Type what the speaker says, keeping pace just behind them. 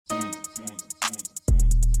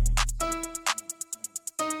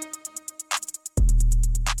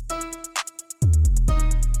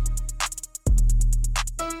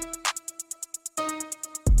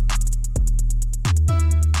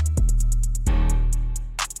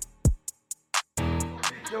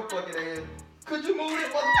Your fucking ass. Could you move this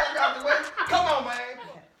motherfucker out the way? Come on, man.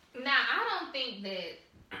 Now, I don't think that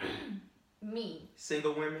me.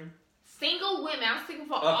 Single women? Single women. I'm speaking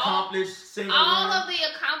for accomplished single all women? of the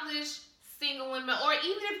accomplished single women. Or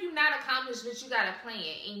even if you're not accomplished, but you got a plan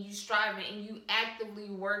and you striving and you actively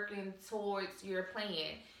working towards your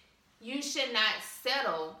plan, you should not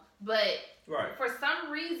settle. But for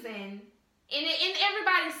some reason, and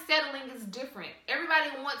everybody's settling is different.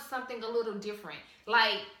 Everybody wants something a little different.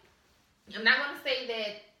 Like, I'm not going to say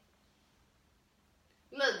that.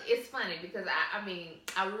 Look, it's funny because I mean,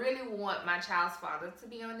 I really want my child's father to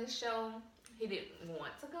be on this show. He didn't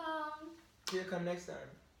want to come. He'll come next time.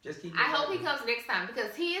 Just keep. I hope he comes next time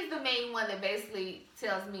because he is the main one that basically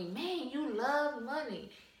tells me, "Man, you love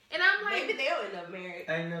money," and I'm like, maybe they'll end up married.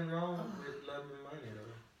 Ain't nothing wrong with loving money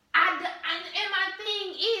though. And my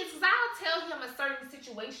thing is, cause I'll tell him a certain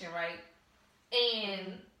situation, right,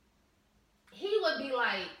 and he would be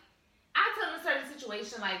like, I tell him a certain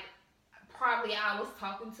situation, like. Probably I was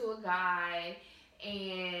talking to a guy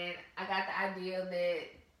and I got the idea that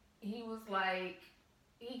he was like,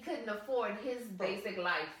 he couldn't afford his basic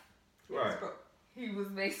life. Right. He was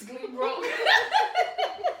basically broke.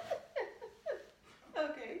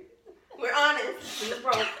 Okay. We're honest. He was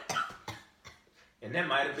broke. And that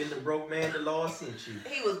might have been the broke man the Lord sent you.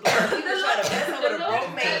 He was broke. He was trying to mess up with a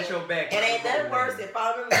broke man. Your back it ain't nothing worse than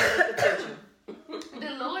falling in love with potential. The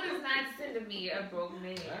Lord is not sending me a broke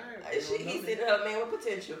man. Right, he's sending her a man with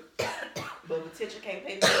potential. But potential can't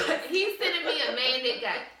pay the bills. He's sending me a man that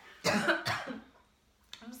got...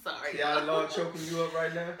 I'm sorry. See how the Lord choking you up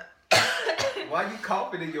right now? Why you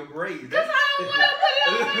coughing in your braids? Because I don't want to put it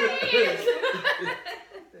on my hands.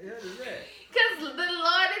 The hell is that? Because the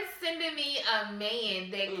Lord is sending me a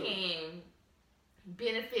man that can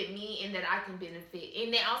benefit me and that I can benefit.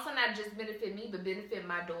 And they also not just benefit me, but benefit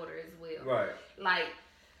my daughter as well. Right. Like,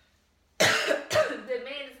 the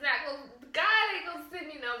man is not going to... God ain't going to send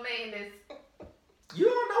me no man that's... You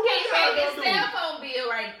don't know what can't God pay gonna this do. cell phone bill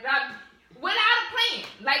right without a plan.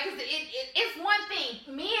 Like, cause it's one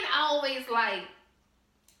thing. Men always like,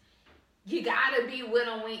 you gotta be with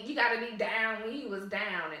him when you gotta be down when he was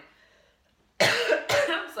down. And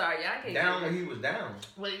I'm sorry, y'all can't. Down when he was down.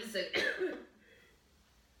 What is it?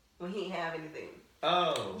 When he ain't have anything.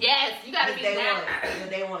 Oh. Yes, you gotta be down.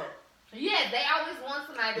 They want. Yeah, they always want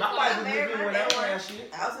somebody. My wife was with me when I was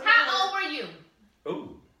shit. How old were you?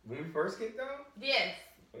 Ooh, when we first kicked off? Yes.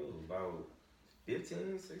 Ooh, about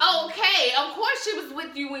 15, 16. Okay, of course she was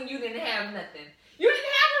with you when you didn't have nothing. You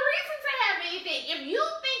didn't have a reason to have anything.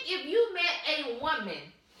 If you met a woman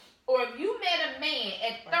or if you met a man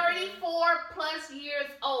at 34 plus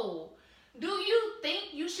years old, do you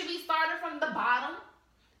think you should be starting from the bottom?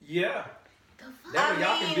 Yeah. The fuck? That way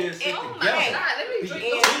y'all can be sit oh together. my God, let me drink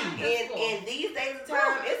in these days of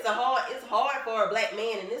time, it's hard for a black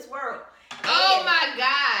man in this world. Oh my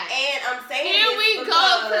God. And I'm saying here we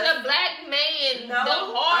go to the black man. No,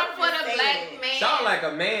 the heart for the black man. Sound like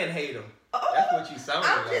a man hater. That's what you sound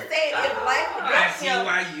like. I'm just saying, if life I see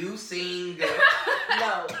why you single.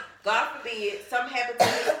 No, God forbid, something happened to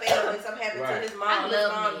his family, something happened to his mom, his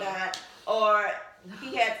mom died, or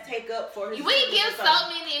he had to take up for his. We give so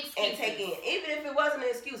many excuses. And take in, even if it wasn't an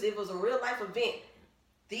excuse, it was a real life event.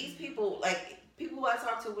 These people, like people who I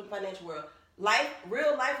talk to in the financial world,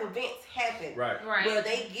 real life events happen. Right. Where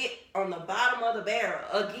they get on the bottom of the barrel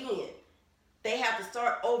again. They have to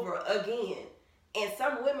start over again. And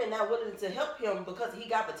some women not willing to help him because he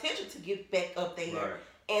got potential to get back up there. Right.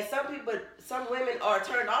 And some women are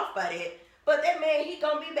turned off by that. But that man, he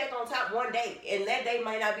gonna be back on top one day, and that day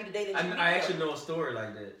might not be the day that you I actually know a story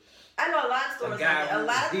like that. I know a lot of stories like that. A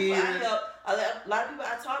lot of people I help, a lot of people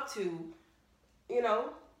I talk to, you know,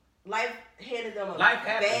 life handed them a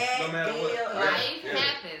happens, bad no matter deal. what. Life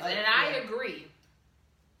happens, and I agree.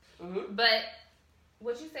 Mm-hmm. But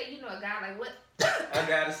what you say, you know, a guy like what? I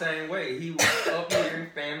got the same way. He was up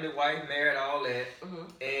here, family, wife, married, all that,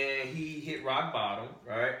 and he hit rock bottom,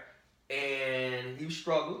 right? And he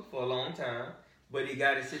struggled for a long time, but he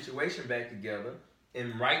got his situation back together.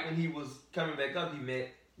 And right when he was coming back up, he met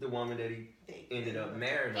the woman that he ended up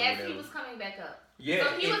marrying. As he was coming back up. Yeah. So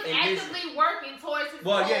he was actively working towards his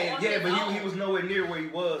goal. Well, yeah, but he was nowhere near where he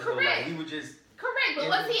was. Correct. Though. Like, he was just. Correct, but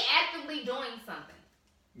was he actively doing something?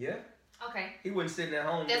 Yeah. Okay. He wasn't sitting at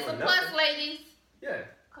home That's doing a plus, nothing. ladies. Yeah.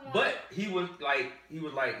 Come on. But he was like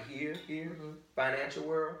here, financial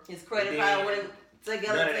world. His credit file went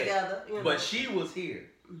together. You know. But she was here,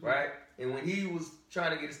 right? And when he was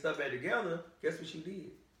trying to get his stuff back together, guess what she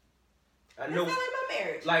did? I know. That's not like my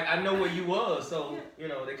marriage. Like I know where you was, so you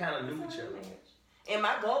know they kind of knew each other. And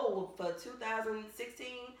my goal for 2016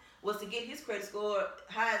 was to get his credit score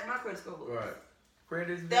high as my credit score was. Right.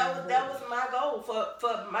 That was my goal for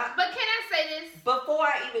my. But can I say this? Before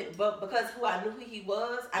I even, because I knew who he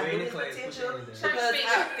was, I knew his potential. Because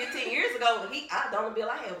 15 years ago, the only bill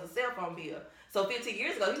I had was a cell phone bill. So 15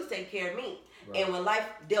 years ago, he was taking care of me. Right. And when life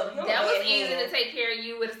dealt him, that was easy to take care of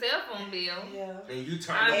you with a cell phone bill. Yeah. And you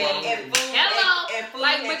turned and food, hello, and food,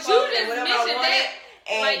 like, and but food, you just mentioned that.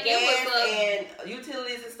 And like gas and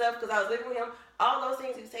utilities and stuff, because I was living with him. All those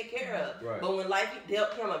things he was taking care of. Right. But when life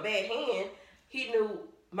dealt him a bad hand, he knew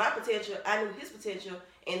my potential, I knew his potential,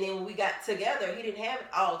 and then when we got together, he didn't have it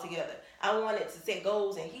all together. I wanted to set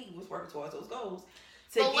goals, and he was working towards those goals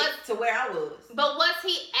to get to where I was. But was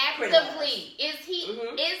he actively? Is he?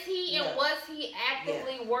 Mm-hmm. Is he? And was he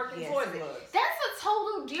actively working towards it? That's a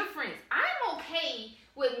total difference. I'm okay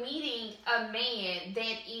with meeting a man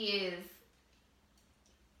that is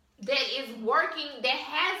working, that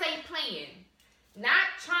has a plan, not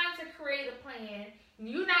trying to create a plan.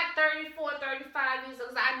 You're not 34, 35 years old,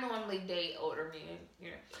 because I normally date older men.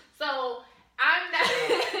 Yeah. So, I'm not...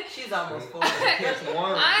 She's almost 40. I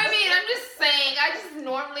mean, I'm just saying, I just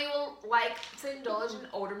normally will like to indulge in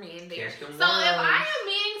older men there. So, if I am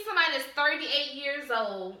meeting somebody that's 38 years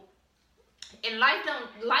old, and life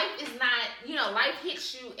is not, life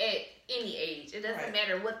hits you at any age. It doesn't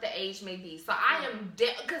matter what the age may be. So, I am...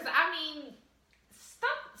 Because, I mean,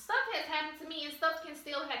 stuff has happened to me, and stuff can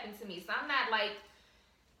still happen to me. So, I'm not, like...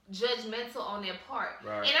 judgmental on their part.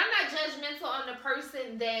 Right. And I'm not judgmental on the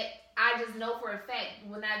person that I just know for a fact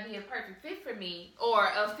will not be a perfect fit for me or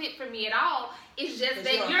a fit for me at all. It's just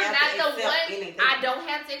that you're not the one. Anything. I don't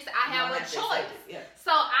have to accept. I have a choice.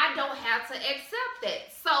 So I don't have to accept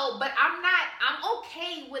that. So, but I'm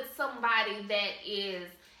okay with somebody that is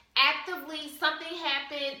actively, something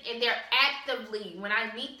happened and they're actively, when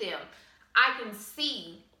I meet them, I can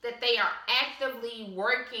see that they are actively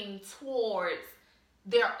working towards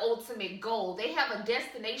their ultimate goal. They have a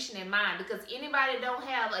destination in mind, because anybody that don't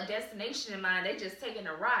have a destination in mind, they just taking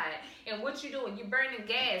a ride. And what you doing? You burning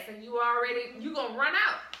gas and you gonna run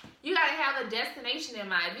out. You gotta have a destination in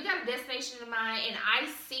mind. If you got a destination in mind and I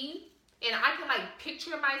can like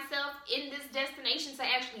picture myself in this destination to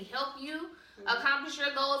actually help you accomplish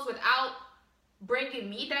your goals without bringing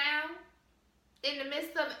me down in the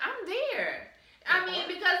midst of it, I'm there. I mean,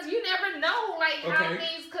 because you never know, like, how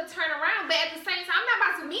things could turn around. But at the same time, I'm not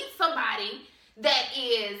about to meet somebody that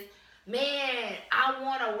is, man, I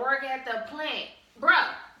want to work at the plant.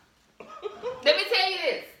 Bruh, let me tell you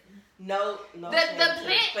this. No. The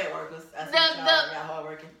plant workers. Y'all hard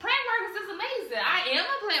working. Plant workers is amazing. I am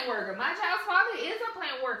a plant worker. My child's father is a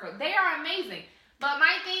plant worker. They are amazing. But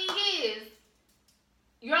my thing is,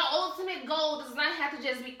 your ultimate goal does not have to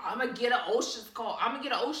just be, I'm going to get an OSHA car. I'm going to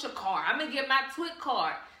get an OSHA car. I'm going to get my TWIC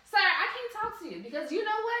card. Sir, I can't talk to you because you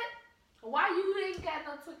know what? Why you ain't got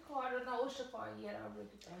no TWIC card or no OSHA card yet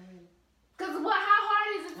already? Because how hard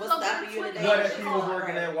is it to go get a TWIC card? What if he was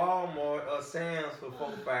working at Walmart or Sam's for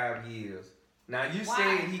 4-5 years? Now, you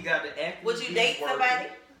said he got the active. Would you date somebody?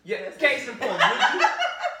 Yeah, case in point, would you?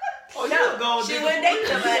 Oh, you go. She wouldn't date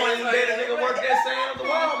somebody. You wouldn't let a nigga work at Sam's or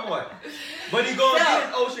Walmart. But he gonna get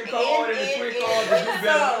his OSHA card and his TWIC card to do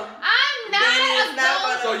better. I'm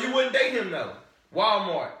not So you wouldn't date him though?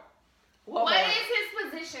 Walmart. What is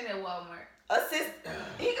his position at Walmart?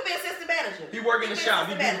 He could be assistant manager. He work in the shop.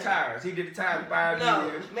 He did the tires. He did the tires for 5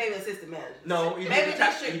 years. Maybe assistant manager. No, he did the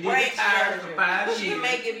tires for 5 years. She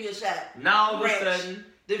may give you a shot. Now all of a sudden,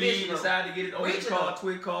 he decided to get his OSHA card,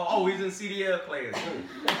 TWIC card. Oh, he's in CDL class.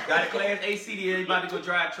 Got a class A CDL. He's about to go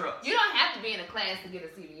drive trucks. You don't have to be in a class to get a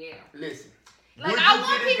CDL. Listen. Like, I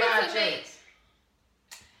want people to make.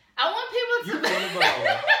 I want people to make.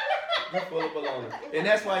 You full of baloney. And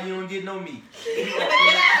that's why you don't get no meat.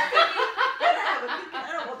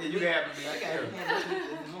 You have to be.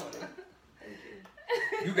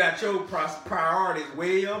 You got your priorities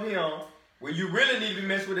way up here. When you really need to be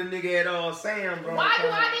messing with a nigga at Sam's. Why do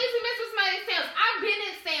I need to mess with somebody at Sam's? I've been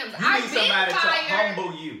at Sam's. You need somebody to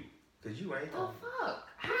humble you. Because you ain't humble. Fuck.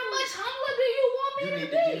 How much humbler do you want me to be? You need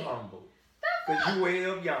to get humble. Because you way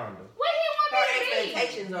up yonder. What do you want me to be?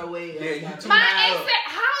 Expectations are way up. Yeah, you too high up.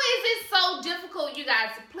 How is it so difficult, you guys?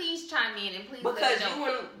 Please chime in and please because you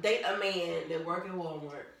wouldn't date a man that work at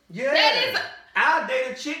Walmart. Yeah. That is I'll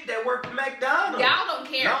date a chick that work at McDonald's. Y'all don't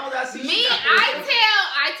care. Me,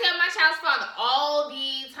 I tell my child's father all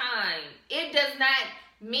the time. It does not.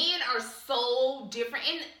 Men are so different,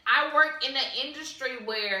 and I work in an industry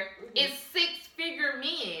where it's 6-figure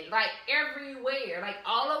men, like everywhere. Like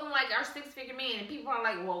all of them, like are 6-figure men, and people are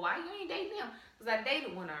like, "Well, why you ain't dating them?" Because I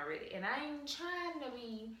dated one already, and I ain't trying to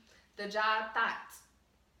be the job thought.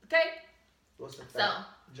 Okay? What's the So, thought?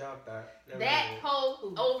 Job thought. Never that heard of it.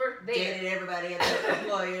 hoe over there. Dated everybody at the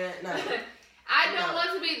employer. No. I don't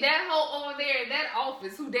want to be that hoe over there in that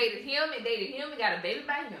office who dated him and got a baby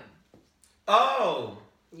by him. Oh.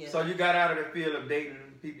 Yeah. So you got out of the field of dating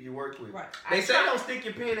people you work with. Right. They say don't stick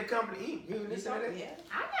your pen in company ink. You ain't listen to that? Yeah.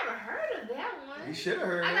 I never heard of that one. You should have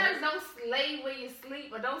heard I that. know it's don't slay where you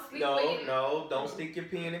sleep or don't sleep where you... No, don't stick your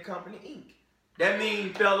pen in company ink. That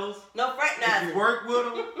means, fellas, No if fraternizing. you work with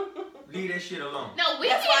them, leave that shit alone. No, we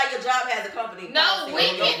That's can... why your job has a company. No, policy.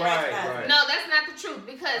 we Don't can- fraternize. Right. No, that's not the truth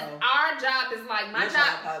because our job is like my Your job.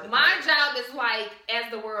 job probably My different. job is like as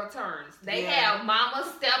the world turns. They Yeah. have mama,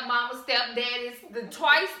 stepdaddies, the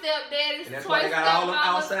twice stepdaddies, And that's why twice they got all them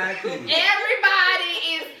stepmamas. outside kids. Everybody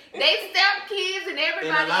is they stepkids and everybody.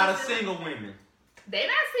 And a lot of is single women. They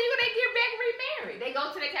not single. They get back remarried. They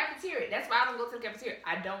go to the cafeteria. That's why I don't go to the cafeteria.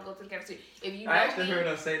 I don't go to the cafeteria. If you know I actually me, heard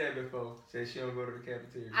her say that before. Said she don't go to the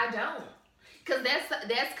cafeteria. I don't. Cause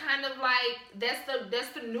that's kind of like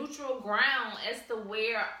that's the neutral ground as to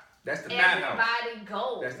where That's the thigh house. everybody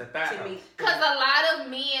goes. That's the thigh To house. me. Cause a lot of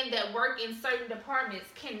men that work in certain departments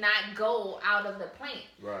cannot go out of the plant,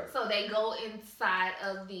 Right. so they go inside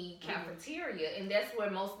of the cafeteria, and that's where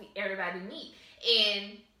mostly everybody meet.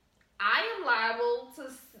 And I am liable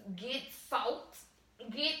to get salt,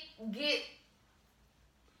 get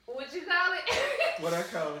what you call it? What I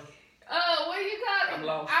call it? What do you call it? I'm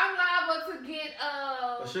lost. I'm liable to get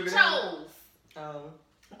A sugar chose, Oh.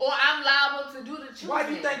 or I'm liable to do the choosing. Why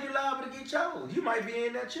do you think you liable to get chose? You might be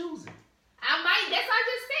in there choosing. I might, that's what I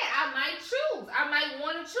just said. I might choose. I might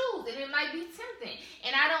want to choose, and it might be tempting.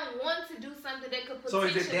 And I don't want to do something that could So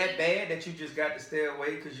potentially... is it that bad that you just got to stay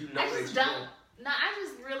away because you know I that just you don't. No, I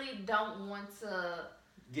just really don't want to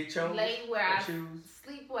get chose lay where or I choose?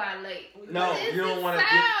 sleep where I lay. No, What is you don't this wanna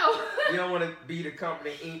sound? You don't want to be the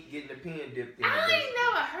company ink getting the pen dipped in. I ain't basically.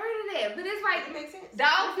 never heard of that, but it's like It makes sense.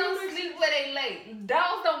 dogs don't sleep where they lay.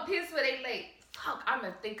 Dogs don't piss where they lay. Fuck, I'm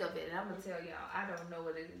gonna think of it and I'm gonna tell y'all. I don't know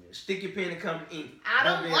what it is. Stick your pen in company ink. I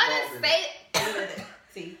don't be want involved to in say it. it.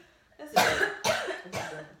 See, that's the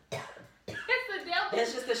It's the devil.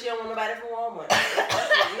 That's just because she don't want nobody from Walmart. That's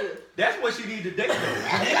what you. That's what you need to date though.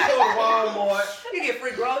 You need to go to Walmart. You get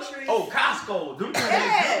free groceries. Oh, Costco. Them dudes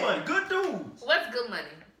make good money. Good dudes. What's good money?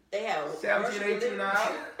 They have 17, grocery 18 delivery.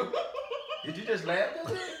 hours. Did you just laugh at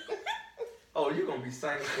that? Oh, you're going to be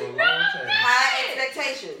singing for a long time. High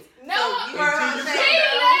expectations. No, So you heard her Until say, you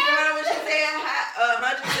you heard what she said,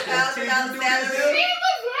 hundreds of thousands of Until you do dollars this salary. she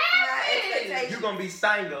was High laughing. expectations. You're going to be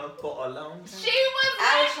singer for a long time. She was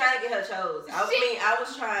I was laughing. trying to get her chose. I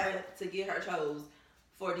was trying to get her chose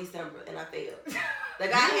for December, and I failed. The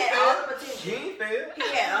guy had all the You potential. ain't fail.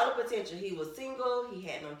 He had all the potential. He was single. He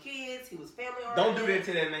had no kids. He was family oriented. Don't do that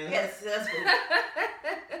to that man. He had a successful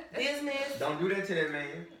business. Don't do that to that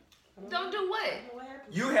man. Don't do I what? don't know what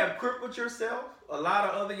happened. You have crippled yourself. A lot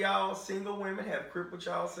of other y'all single women have crippled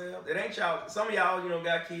yourselves. It ain't y'all. Some of y'all,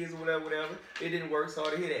 got kids or whatever. It didn't work, so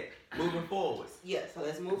to hear that. Moving forward. Yeah, so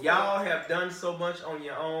let's move Y'all forward. have done so much on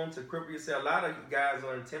your own to cripple yourself. A lot of you guys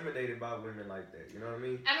are intimidated by women like that. You know what I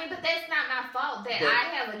mean? I mean, but that's not my fault that But- I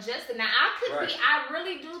have adjusted. Now, I could Right. be, I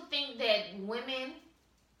really do think that women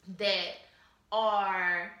that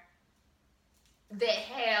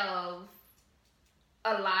have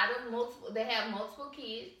a lot of multiple, they have multiple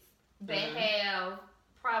kids, they Mm-hmm. have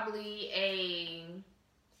probably a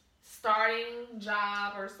starting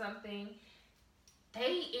job or something,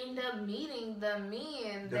 they end up meeting the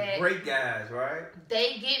men The that great guys, right?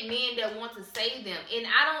 they get men that want to save them. And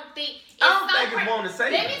I don't think I don't some think it's want to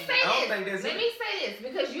say Let that. me say I don't this. think that's Let it. me say this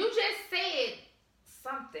because you just said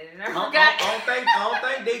something and I I forgot. don't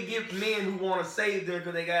think they give men who want to save them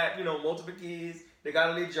because they got multiple kids. They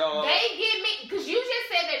got a little job. They get me because you just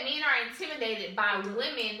said that men are intimidated by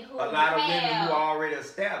women who A lot of women have. who are already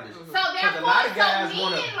established. So Because therefore, a lot of guys so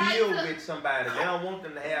want men to like build to- with somebody. They don't want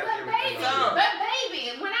them to have But everything. baby, No. but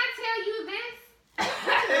baby, when I tell you this,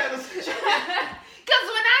 Yeah, because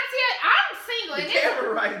when I tell I'm single the and this,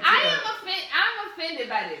 camera right I'm offended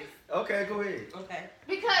by this Okay, go ahead. Okay.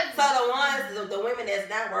 because So the women that's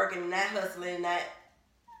not working, not hustling, not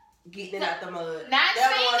getting it out the mud. not they're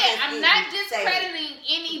the saying ones that that's I'm getting not saved. discrediting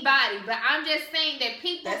anybody, but I'm just saying that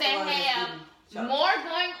people That's the that ones that's have getting shot. more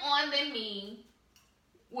going on than me,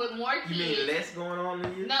 with more You kids. mean less going on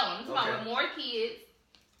than you? No, I'm talking about Okay. with more kids,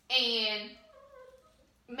 and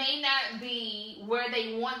may not be where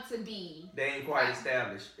they want to be. They ain't quite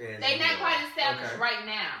established. They're not quite established Okay. right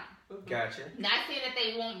now. Gotcha. Not saying that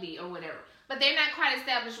they won't be or whatever, but they're not quite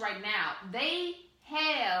established right now. They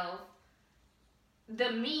have the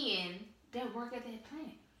men that work at that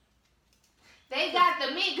plant. They got the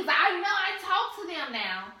men, because I know I talk to them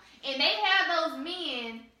now, and they have those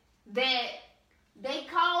men that they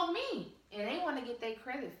call me, and they want to get their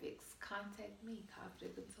credit fixed. Contact me,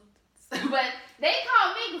 Confident Consultants. But they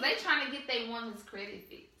call me because they trying to get their woman's credit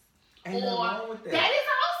fixed. Ain't nothing wrong with that. That is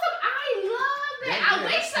awesome. I love that. I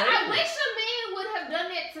wish a man would have done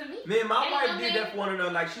that to me. Me and my wife did that for one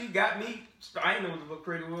another. Like, she got me. I ain't know what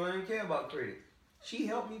credit was. I didn't care about credit. She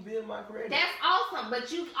helped me build my credit. That's awesome.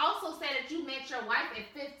 But you also said that you met your wife at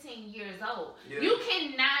 15 years old. Yeah. You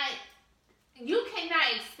cannot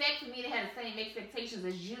expect for me to have the same expectations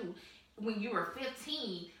as you when you were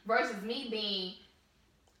 15 versus me being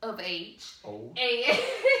of age. Old.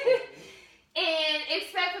 And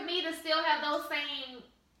expect for me to still have those same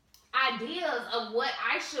ideas of what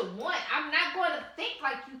I should want. I'm not going to think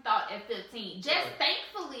like you thought at 15. Just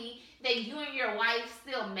thankfully that you and your wife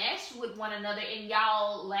still meshed with one another and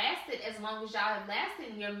y'all lasted as long as y'all have lasted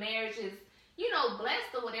and your marriage is,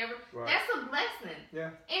 blessed or whatever. Right. That's a blessing. Yeah.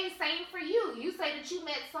 And same for you. You say that you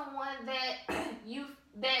met someone that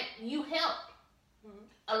you helped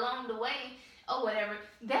along the way or whatever.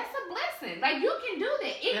 That's a blessing. Like, you can do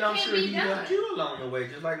that. It and I'm can sure be he done. helped you along the way,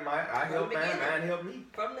 just like I helped mine helped me.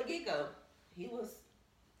 From the get-go, he was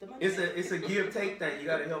the money. It's a give-take thing. You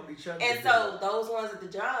got to help each other. And so those ones at the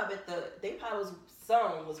job,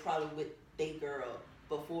 some was probably with their girl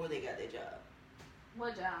before they got their job.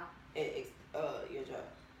 What job? Your job.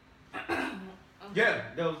 Yeah,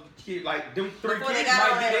 those kids, like them three before kids they got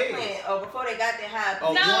might on be that theirs. plan, or before they got their high.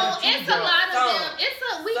 Oh, no, it's a lot of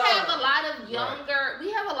them. We have a lot of younger.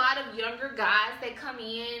 We have a lot of younger guys that come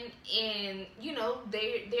in and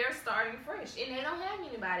they're starting fresh and they don't have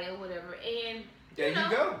anybody or whatever. And There you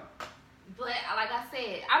go. But like I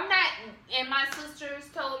said, I'm not. And my sisters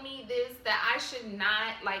told me this, that I should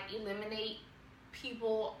not eliminate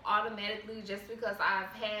people automatically just because I've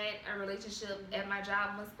had a relationship at my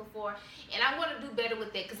job once before, and I want to do better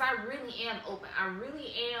with that because I really am open. I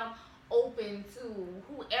really am open to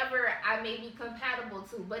whoever I may be compatible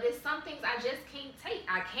to, but it's some things I just can't take.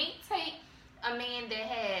 I can't take a man that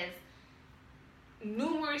has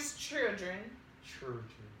numerous children.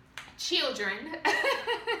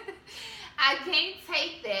 I can't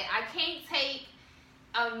take that. I can't take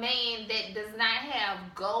a man that does not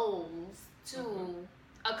have goals to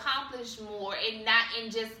accomplish more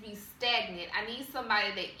and just be stagnant. I need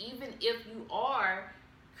somebody that even if you are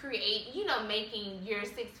making your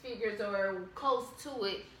 6 figures or close to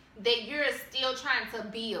it, that you're still trying to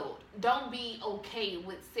build. Don't be okay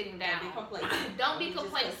with sitting down. Don't be complacent. Don't be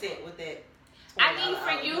complacent. Just content with that. I need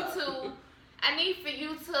for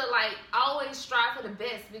you to always strive for the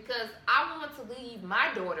best because I want to leave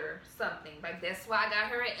my daughter something. Like, that's why I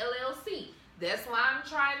got her at LLC. That's why I'm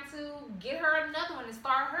trying to get her another one and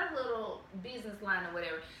start her little business line or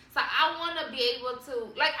whatever. So I want to be able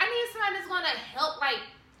to, I need somebody that's going to help,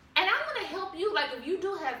 and I want to help you, if you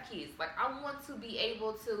do have kids, I want to be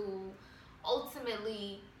able to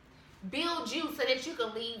ultimately build you so that you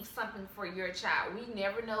can leave something for your child. We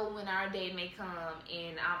never know when our day may come,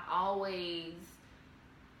 and I'm always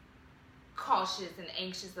cautious and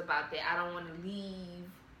anxious about that. I don't want to leave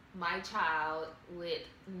my child with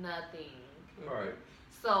nothing. Right.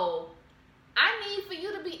 So I need for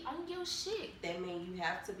you to be on your shit. That means you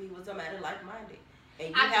have to be with somebody like-minded.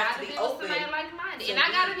 And you I have gotta to be with open. somebody like-minded. And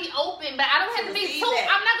I gotta be open, but I don't have to be too,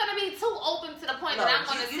 I'm not gonna be too open to the point that I'm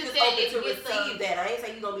gonna sit there and open to get receive that. I ain't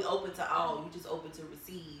saying you're gonna be open to all. You're just open to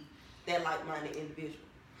receive that like-minded individual.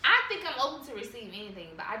 I think I'm open to receive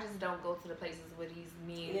anything, but I just don't go to the places where these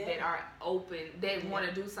men that are open, that want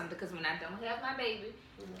to do something. Because when I don't have my baby,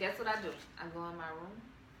 guess what I do? I go in my room,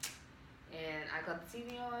 and I got the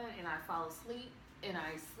TV on, and I fall asleep, and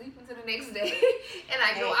I sleep until the next day, and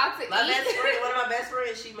I go out to eat. One of my best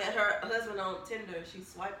friends, she met her husband on Tinder. She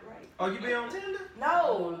swiped right. Oh, you be on Tinder?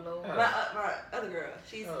 No, Lord. my other girl.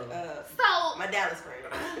 She's so my Dallas friend.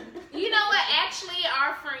 You know what? Actually,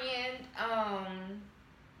 our friend,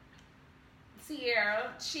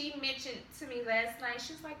 Sierra, she mentioned to me last night,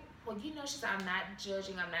 she was like, well, she said, I'm not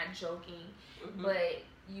judging, I'm not joking, but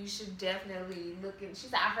you should definitely look at, she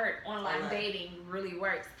said, I heard online dating really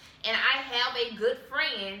works. And I have a good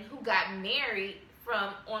friend who got married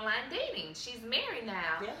from online dating. She's married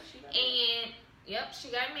now. Yeah, she got married. And,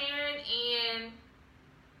 she got married, and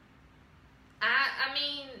I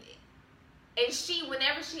mean, and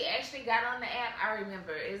whenever she actually got on the app, I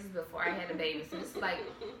remember, it was before I had a baby. So this is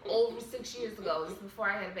over 6 years ago. This is before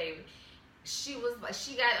I had a baby. She got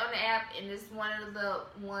on the app, and it's one of the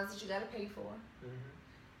ones that you got to pay for.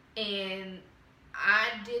 And I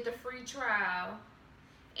did the free trial,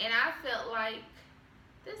 and I felt like,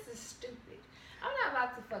 this is stupid. I'm not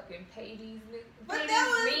about to fucking pay these niggas. But pay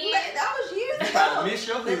that these men. was years You ago. probably miss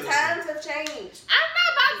your The hood. times have changed. I'm not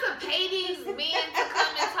about to pay these men to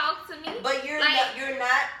come and talk to me. But you're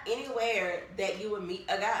not anywhere that you would meet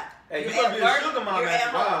a guy. Hey, You're you're gonna at be a work, sugar mama you're after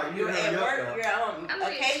at a while. home. You You're hurry at up, work. though. You're at home. I'm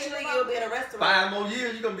gonna be a Occasionally, sugar you'll be mama. in a restaurant. 5 more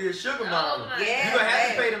years, you're gonna be a sugar mama. my Yeah, You're gonna have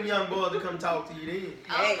hey. to pay them young boys to come talk to you then.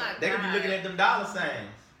 Oh Hey, my They gonna be God. looking at them dollar signs.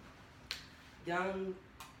 Young,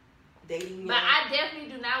 dating. But young. I definitely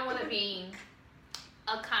do not want to be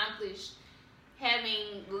accomplished,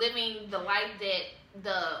 living the life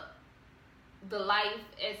that the life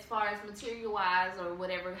as far as material wise or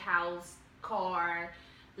whatever, house, car,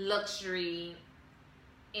 luxury,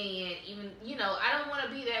 and even I don't want to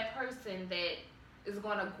be that person that is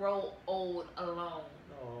gonna grow old alone.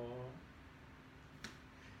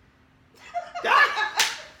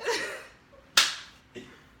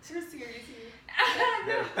 Too serious here.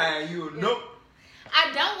 Better find you a note.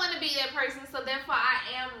 I don't want to be that person, so therefore I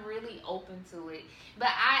am really open to it. But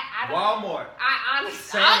I don't. Walmart, I honestly,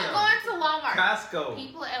 Sam, I'm going to Walmart. Costco.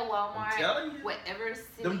 People at Walmart, I'm telling you. whatever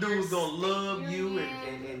city Them dudes or gonna love state you you're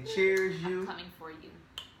and in, cherish I'm you. coming for you.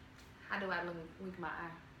 How do I wink my eye?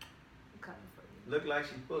 I'm coming for you. Look like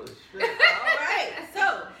she full of shit. All right.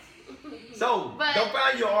 So. So, But- don't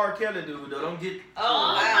find your R. Kelly dude though. Don't get.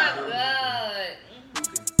 Oh, my wow. God.